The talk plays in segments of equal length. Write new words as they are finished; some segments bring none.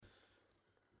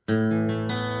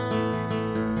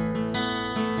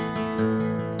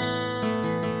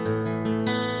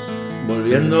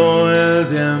Viendo el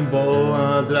tiempo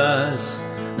atrás,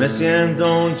 me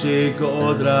siento un chico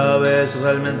otra vez.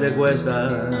 Realmente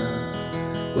cuesta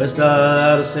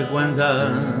darse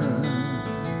cuenta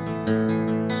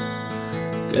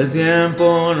que el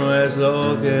tiempo no es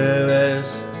lo que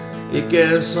ves y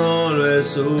que solo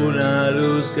es una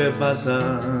luz que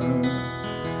pasa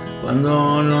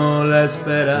cuando no la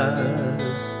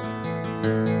esperas,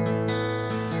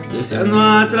 dejando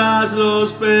atrás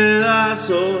los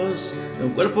pedazos de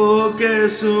un cuerpo que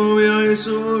subió y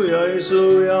subió y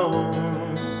subió,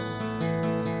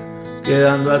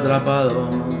 quedando atrapado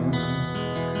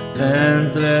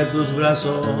entre tus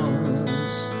brazos.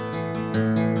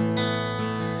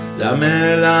 La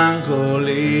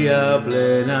melancolía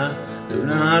plena de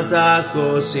un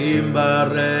atajo sin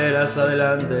barreras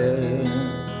adelante,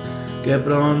 que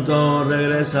pronto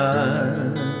regresas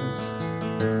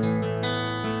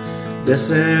de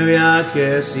ese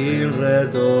viaje sin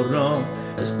retorno,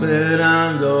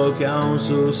 esperando que aún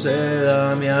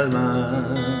suceda. Mi alma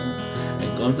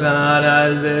encontrará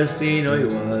el destino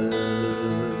igual,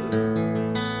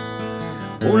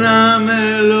 una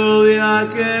melodía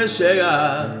que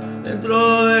llega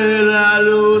dentro de la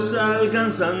luz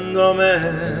alcanzándome.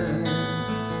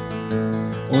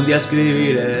 Un día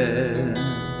escribiré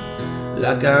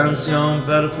la canción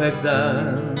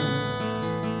perfecta,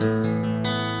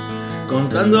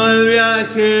 contando el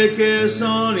viaje que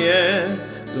soñé,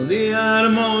 de un día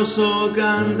hermoso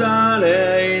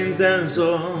cantaré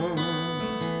intenso,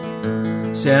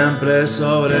 siempre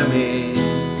sobre mí,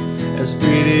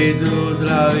 espíritu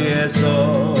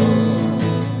travieso.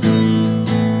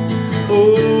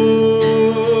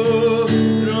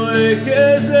 No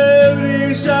dejes de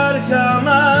brillar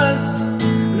jamás,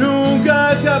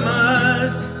 nunca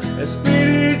jamás,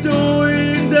 espíritu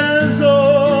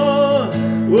intenso.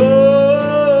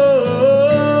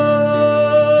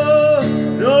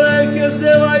 No dejes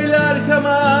de bailar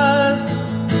jamás,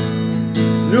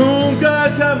 nunca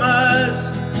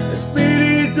jamás,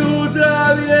 espíritu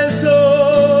travieso.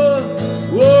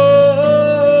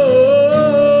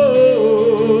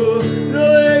 No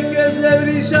dejes de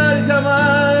brillar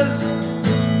jamás,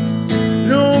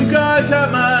 nunca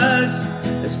jamás,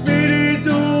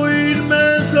 espíritu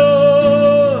inmenso.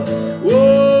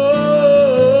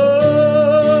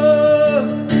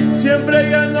 Siempre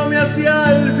guiándome hacia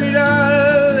el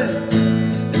final,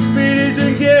 espíritu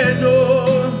inquieto,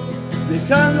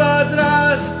 dejando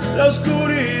atrás la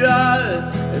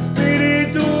oscuridad,